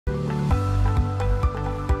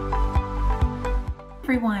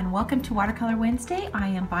Everyone, welcome to Watercolor Wednesday. I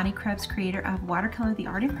am Bonnie Krebs, creator of Watercolor the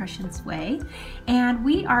Art Impressions Way, and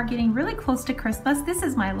we are getting really close to Christmas. This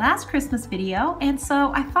is my last Christmas video, and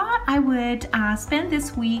so I thought I would spend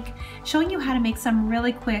this week showing you how to make some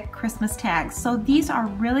really quick Christmas tags. So these are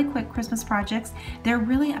really quick Christmas projects. They're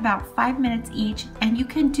really about 5 minutes each, and you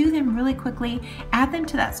can do them really quickly, add them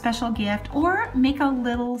to that special gift, or make a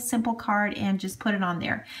little simple card and just put it on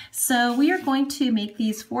there. So we are going to make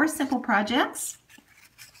these 4 simple projects.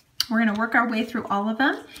 We're going to work our way through all of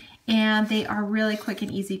them, and they are really quick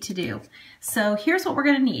and easy to do. So here's what we're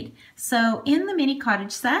going to need. So in the mini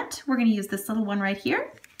cottage set, we're going to use this little one right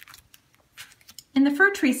here. In the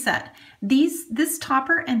fir tree set, this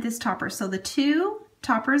topper and this topper. So the 2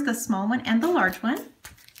 toppers, the small one and the large one.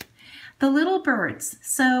 The little birds.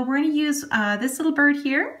 So we're going to use this little bird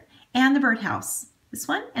here and the birdhouse. This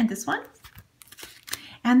one and this one.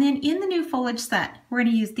 And then in the new foliage set, we're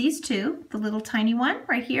going to use these 2, the little tiny one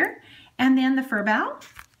right here, and then the fir bough.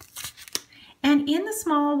 And in the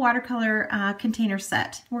small watercolor container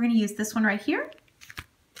set, we're going to use this one right here.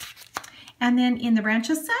 And then in the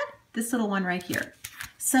branches set, this little one right here.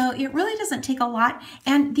 So it really doesn't take a lot.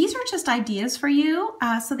 And these are just ideas for you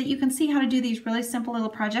so that you can see how to do these really simple little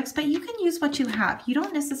projects, but you can use what you have. You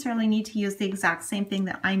don't necessarily need to use the exact same thing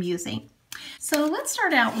that I'm using. So let's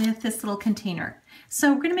start out with this little container.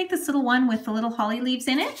 So we're going to make this little one with the little holly leaves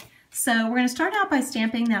in it. So we're going to start out by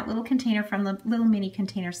stamping that little container from the little mini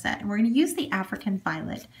container set. And we're going to use the African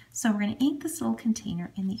violet. So we're going to ink this little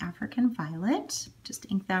container in the African violet. Just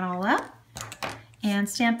ink that all up and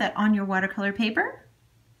stamp that on your watercolor paper.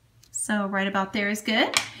 So right about there is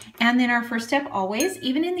good. And then our first step always,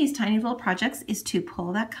 even in these tiny little projects, is to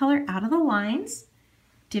pull that color out of the lines,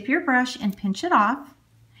 dip your brush and pinch it off.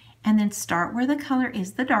 And then start where the color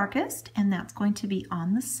is the darkest, and that's going to be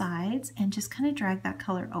on the sides, and just kind of drag that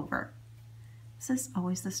color over. This is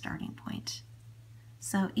always the starting point.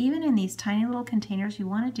 So even in these tiny little containers, you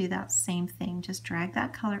want to do that same thing. Just drag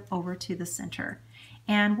that color over to the center.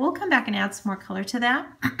 And we'll come back and add some more color to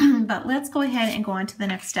that, but let's go ahead and go on to the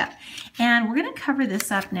next step. And we're going to cover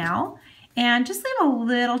this up now, and just leave a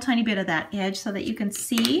little tiny bit of that edge so that you can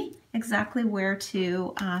see exactly where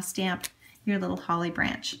to stamp your little holly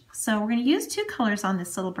branch. So we're going to use 2 colors on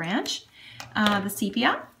this little branch, the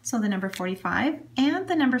sepia, so the number 45, and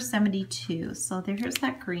the number 72. So there's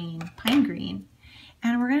that green, pine green.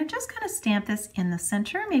 And we're going to just kind of stamp this in the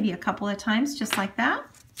center, maybe a couple of times, just like that.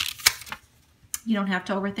 You don't have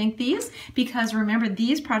to overthink these, because remember,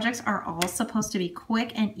 these projects are all supposed to be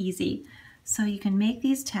quick and easy. So you can make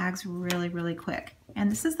these tags really, really quick.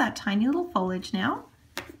 And this is that tiny little foliage now.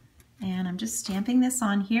 And I'm just stamping this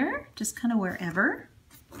on here, just kind of wherever.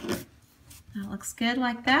 That looks good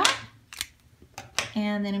like that.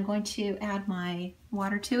 And then I'm going to add my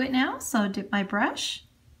water to it now. So dip my brush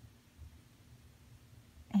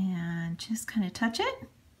and just kind of touch it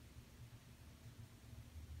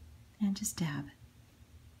and just dab.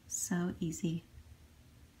 So easy.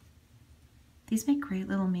 These make great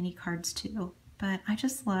little mini cards too, but I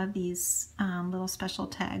just love these little special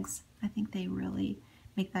tags. I think they really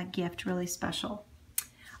make that gift really special.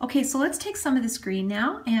 Okay, so let's take some of this green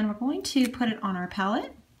now, and we're going to put it on our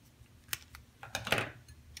palette.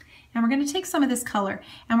 And we're going to take some of this color,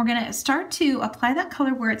 and we're going to start to apply that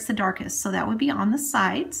color where it's the darkest. So that would be on the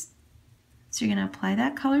sides. So you're going to apply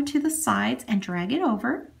that color to the sides and drag it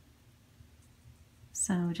over.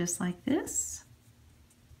 So just like this.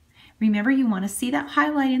 Remember, you want to see that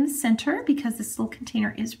highlight in the center because this little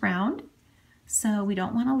container is round. So we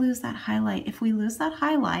don't want to lose that highlight. If we lose that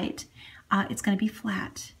highlight, it's going to be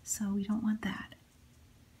flat. So we don't want that.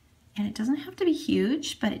 And it doesn't have to be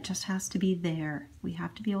huge, but it just has to be there. We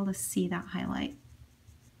have to be able to see that highlight.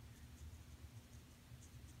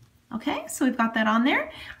 Okay, so we've got that on there.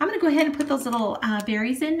 I'm going to go ahead and put those little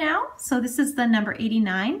berries in now. So this is the number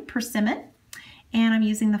 89 persimmon. And I'm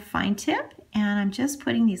using the fine tip. And I'm just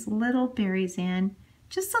putting these little berries in,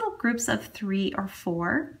 just little groups of 3 or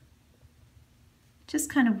 4. Just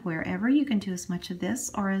kind of wherever. You can do as much of this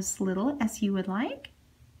or as little as you would like.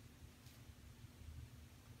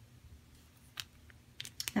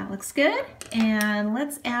 That looks good. And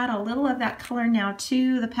let's add a little of that color now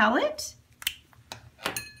to the palette.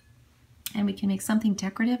 And we can make something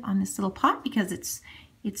decorative on this little pot because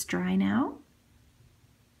it's dry now.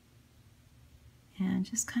 And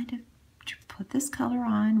just kind of put this color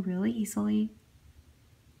on really easily.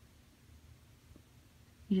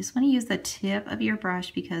 You just want to use the tip of your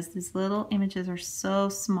brush because these little images are so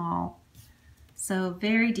small, so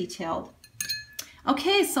very detailed.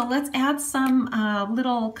 Okay, so let's add some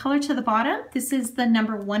little color to the bottom. This is the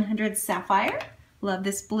number 100 Sapphire. Love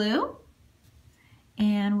this blue.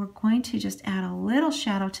 And we're going to just add a little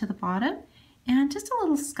shadow to the bottom and just a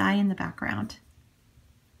little sky in the background.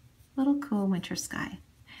 Little cool winter sky.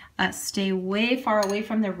 Stay way far away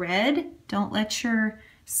from the red. Don't let your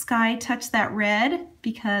sky touch that red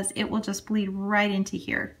because it will just bleed right into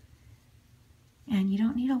here. And you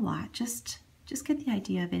don't need a lot, just get the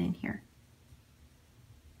idea of it in here.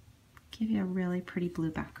 Give you a really pretty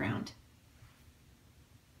blue background.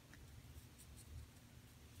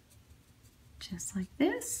 Just like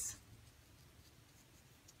this.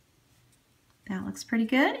 That looks pretty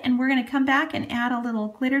good. And we're going to come back and add a little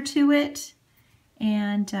glitter to it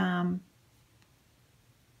and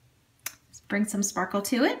bring some sparkle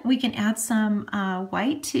to it. We can add some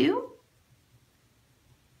white too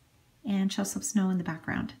and show some snow in the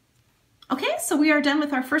background. Okay, so we are done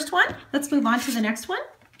with our first one. Let's move on to the next one.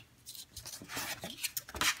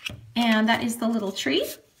 And that is the little tree.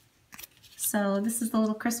 So this is the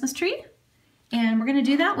little Christmas tree. And we're going to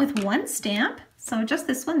do that with one stamp. So just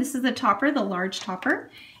this one. This is the topper, the large topper.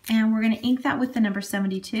 And we're going to ink that with the number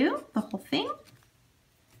 72, the whole thing.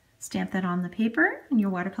 Stamp that on the paper, on your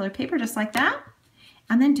watercolor paper, just like that.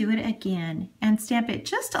 And then do it again and stamp it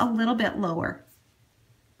just a little bit lower.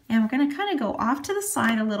 And we're going to kind of go off to the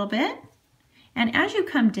side a little bit. And as you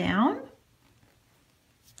come down,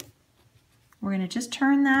 we're going to just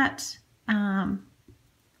turn that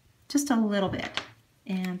just a little bit.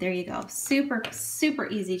 And there you go. Super, super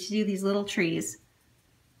easy to do these little trees.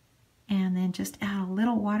 And then just add a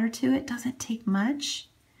little water to it. Doesn't take much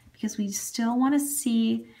because we still want to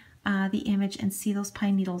see the image and see those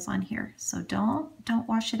pine needles on here. So don't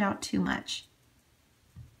wash it out too much.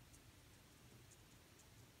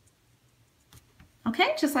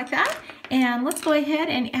 Okay, just like that. And let's go ahead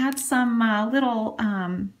and add some little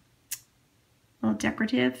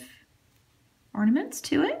decorative ornaments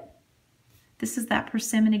to it. This is that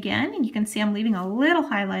persimmon again, and you can see I'm leaving a little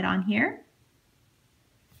highlight on here.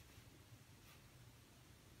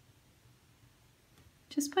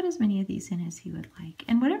 Just put as many of these in as you would like,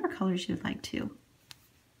 and whatever colors you would like to.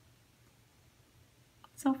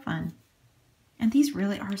 So fun. And these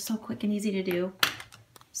really are so quick and easy to do.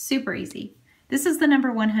 Super easy. This is the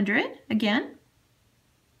number 100 again.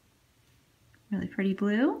 Really pretty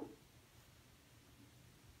blue.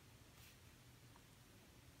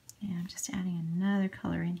 And I'm just adding another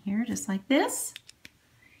color in here, just like this.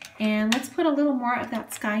 And let's put a little more of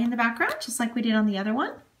that sky in the background, just like we did on the other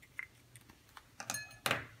one.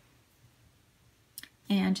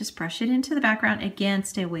 And just brush it into the background. Again,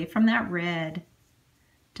 stay away from that red.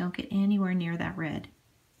 Don't get anywhere near that red.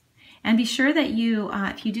 And be sure that you,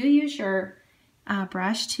 if you do use your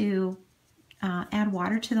brush to add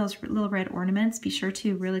water to those little red ornaments, be sure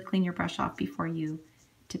to really clean your brush off before you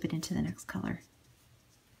dip it into the next color.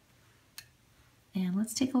 And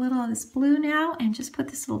let's take a little of this blue now and just put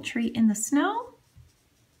this little tree in the snow,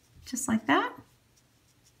 just like that.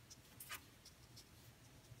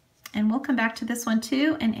 And we'll come back to this one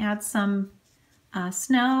too and add some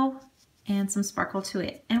snow and some sparkle to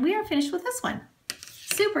it. And we are finished with this one.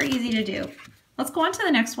 Super easy to do. Let's go on to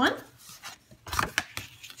the next one.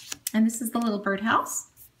 And this is the little birdhouse.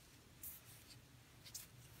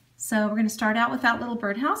 So we're going to start out with that little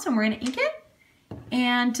birdhouse and we're going to ink it.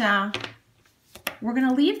 And we're going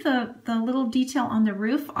to leave the little detail on the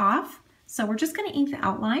roof off. So we're just going to ink the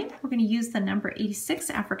outline. We're going to use the number 86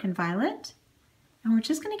 African Violet. And we're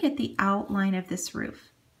just going to get the outline of this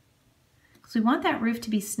roof. Because we want that roof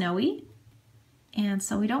to be snowy. And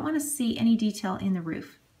so we don't want to see any detail in the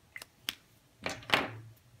roof.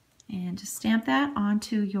 And just stamp that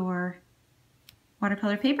onto your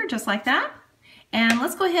watercolor paper, just like that. And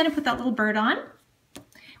let's go ahead and put that little bird on.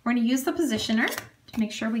 We're going to use the positioner to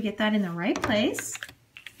make sure we get that in the right place.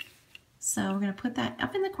 So we're going to put that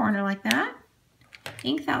up in the corner like that.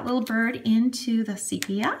 Ink that little bird into the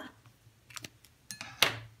sepia.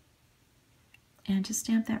 And just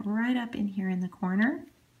stamp that right up in here in the corner.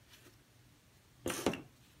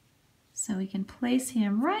 So we can place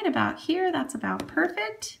him right about here. That's about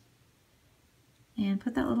perfect. And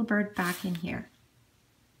put that little bird back in here.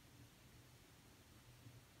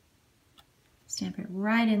 Stamp it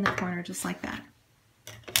right in the corner just like that.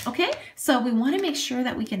 Okay, so we want to make sure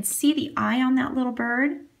that we can see the eye on that little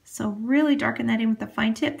bird. So really darken that in with the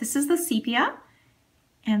fine tip. This is the sepia.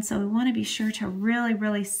 And so we want to be sure to really,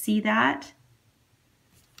 really see that.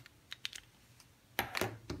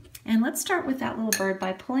 And let's start with that little bird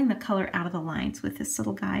by pulling the color out of the lines with this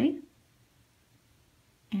little guy.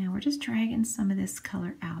 And we're just dragging some of this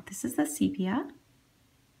color out. This is the sepia.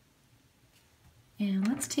 And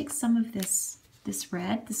let's take some of this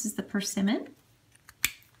red. This is the persimmon.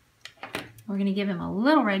 We're going to give him a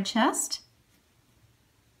little red chest.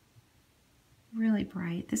 really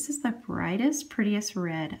bright. This is the brightest, prettiest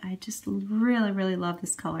red. I just really, really love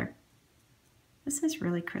this color. This is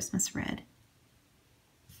really Christmas red.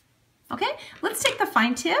 Okay, let's take the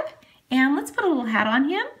fine tip and let's put a little hat on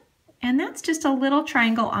him. And that's just a little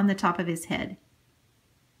triangle on the top of his head.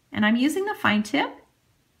 And I'm using the fine tip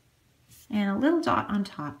and a little dot on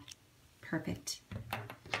top. Perfect.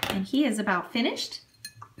 And he is about finished.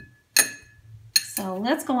 So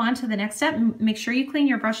let's go on to the next step. Make sure you clean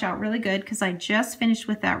your brush out really good because I just finished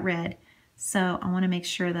with that red. So I want to make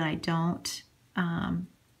sure that I don't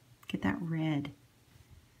get that red.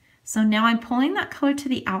 So now I'm pulling that color to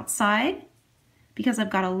the outside because I've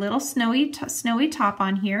got a little snowy top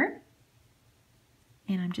on here.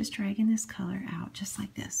 And I'm just dragging this color out just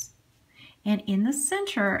like this. And in the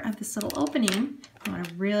center of this little opening, I want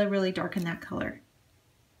to really, really darken that color.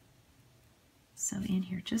 So in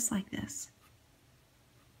here, just like this.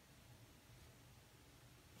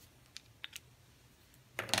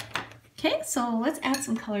 Okay, so let's add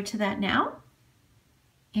some color to that now.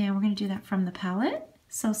 And we're going to do that from the palette.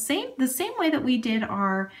 So the same way that we did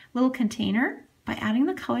our little container by adding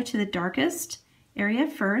the color to the darkest area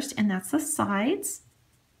first, and that's the sides.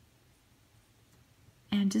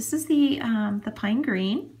 And this is the pine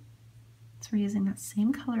green. So we're using that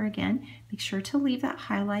same color again. Make sure to leave that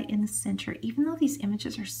highlight in the center. Even though these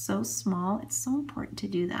images are so small, it's so important to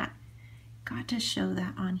do that. Got to show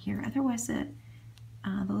that on here. Otherwise, the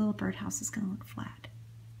little birdhouse is going to look flat.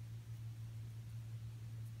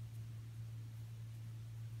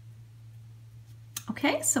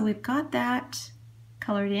 Okay, so we've got that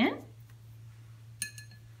colored in.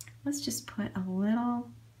 Let's just put a little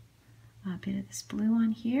bit of this blue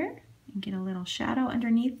on here and get a little shadow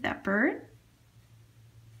underneath that bird.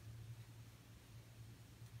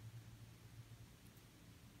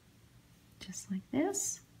 Just like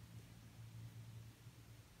this.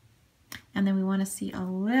 And then we want to see a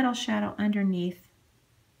little shadow underneath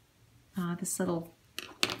this little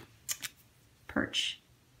perch.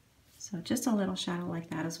 So just a little shadow like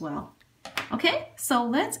that as well. Okay, so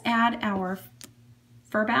let's add our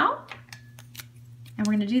fir bough. And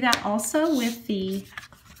we're going to do that also with the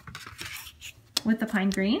pine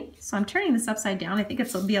green. So I'm turning this upside down. I think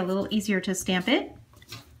it'll be a little easier to stamp it.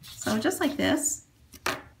 So just like this.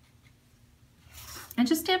 And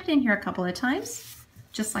just stamp it in here a couple of times,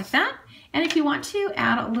 just like that. And if you want to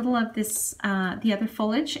add a little of this, the other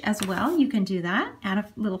foliage as well, you can do that. Add a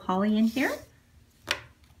little holly in here.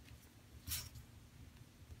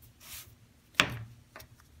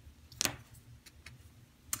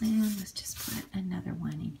 And let's just put another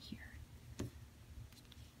one in here.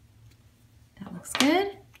 That looks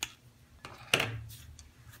good.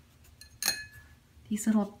 These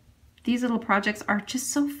little projects are just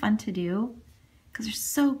so fun to do because they're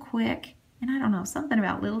so quick. And I don't know, something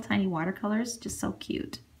about little tiny watercolors, just so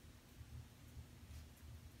cute.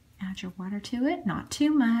 Add your water to it, not too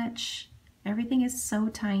much. Everything is so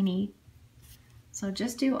tiny. So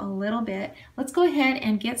just do a little bit. Let's go ahead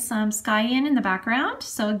and get some sky in the background.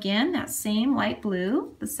 So again, that same light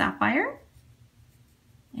blue, the sapphire.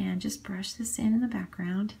 And just brush this in the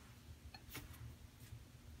background.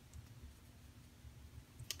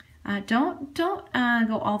 Don't go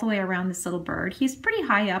all the way around this little bird. He's pretty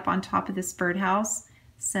high up on top of this birdhouse,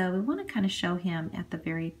 so we want to kind of show him at the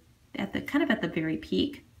very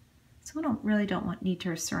peak. So we don't need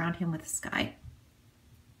to surround him with the sky.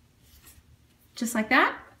 Just like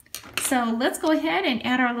that. So let's go ahead and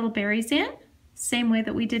add our little berries in, same way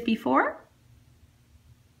that we did before.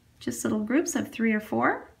 Just little groups of 3 or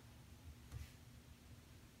 4.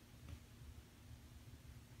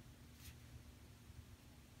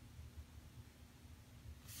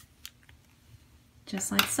 Just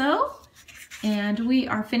like so. And we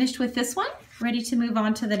are finished with this one, ready to move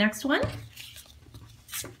on to the next one.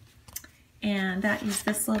 And that is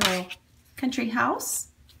this little country house,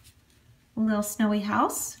 a little snowy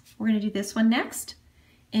house. We're going to do this one next.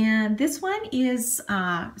 And this one is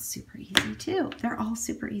super easy too. They're all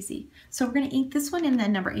super easy. So we're going to ink this one in the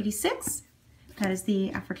number 86. That is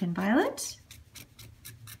the African violet.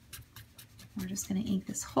 We're just going to ink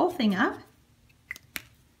this whole thing up.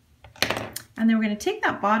 And then we're going to take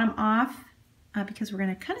that bottom off because we're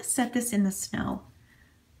going to kind of set this in the snow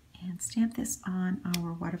and stamp this on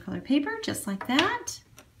our watercolor paper just like that.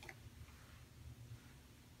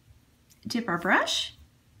 Dip our brush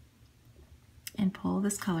and pull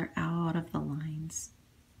this color out of the lines.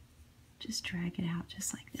 Just drag it out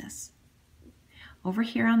just like this. Over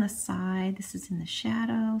here on the side, this is in the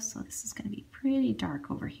shadow, so this is going to be pretty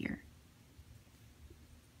dark over here.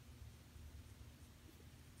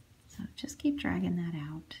 So just keep dragging that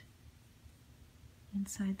out.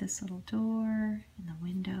 inside this little door and the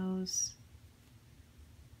windows.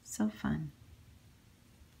 So fun.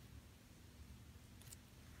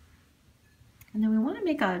 And then we want to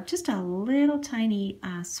make just a little tiny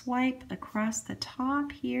swipe across the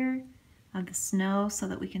top here of the snow so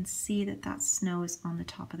that we can see that that snow is on the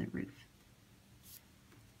top of the roof.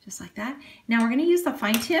 Just like that. Now we're going to use the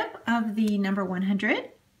fine tip of the number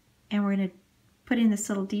 100 and we're going to put in this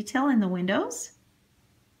little detail in the windows.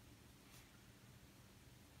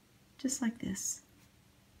 Just like this.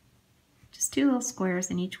 Just 2 little squares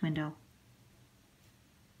in each window.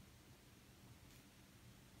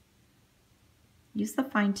 Use the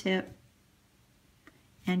fine tip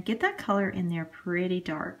and get that color in there pretty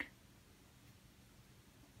dark.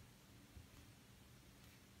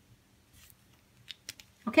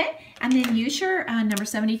 Okay, and then use your number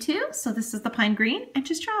 72, so this is the pine green, and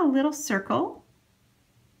just draw a little circle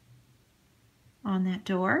on that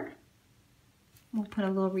door. We'll put a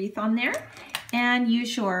little wreath on there, and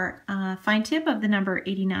use your fine tip of the number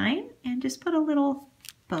 89, and just put a little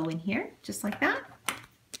bow in here, just like that.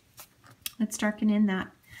 Let's darken in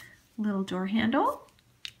that little door handle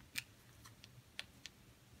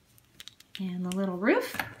and the little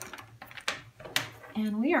roof.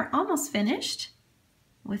 And we are almost finished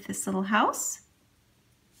with this little house.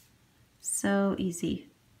 So easy.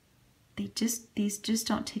 These just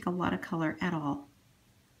don't take a lot of color at all.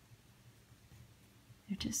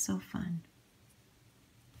 They're just so fun.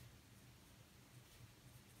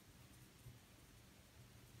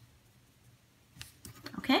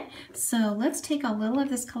 Okay, so let's take a little of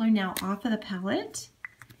this color now off of the palette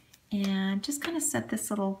and just kind of set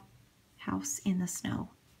this little house in the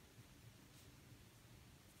snow.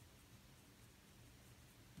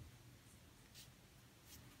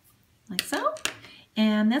 Like so.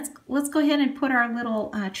 And let's go ahead and put our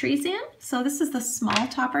little trees in. So this is the small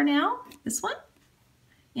topper now, this one,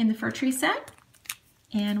 in the fir tree set.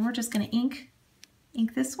 And we're just going to ink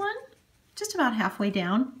this one just about halfway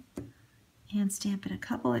down. And stamp it a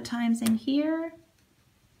couple of times in here,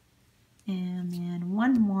 and then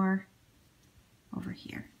one more over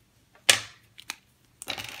here.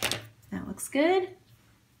 That looks good.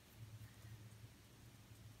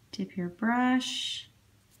 Dip your brush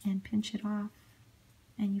and pinch it off,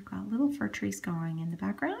 and you've got little fir trees growing in the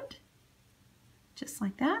background, just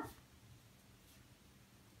like that.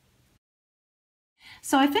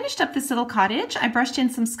 So I finished up this little cottage. I brushed in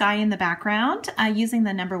some sky in the background using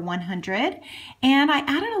the number 100, and I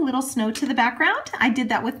added a little snow to the background. I did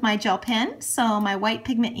that with my gel pen, so my white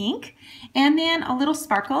pigment ink, and then a little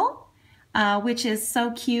sparkle, which is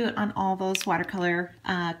so cute on all those watercolor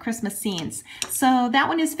Christmas scenes. So that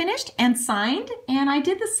one is finished and signed, and I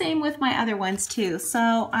did the same with my other ones too.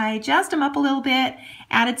 So I jazzed them up a little bit,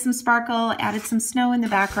 added some sparkle, added some snow in the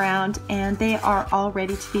background, and they are all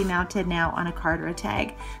ready to be mounted now on a card or a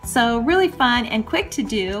tag. So really fun and quick to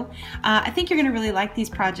do. I think you're going to really like these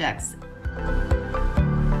projects.